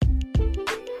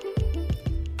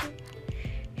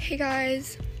Hey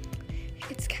guys,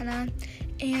 it's Kenna,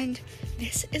 and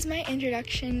this is my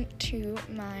introduction to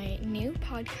my new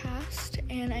podcast,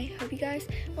 and I hope you guys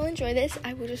will enjoy this.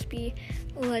 I will just be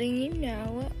letting you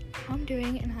know how I'm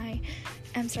doing, and I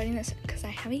am starting this because I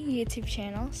have a YouTube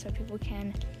channel, so people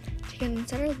can take an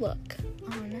insider look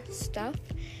on stuff,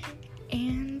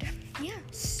 and yeah,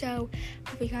 so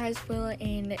hope you guys will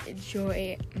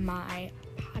enjoy my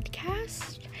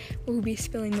podcast. We'll be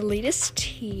spilling the latest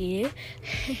tea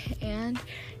and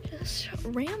just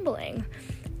rambling.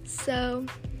 So,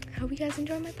 hope you guys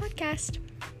enjoy my podcast.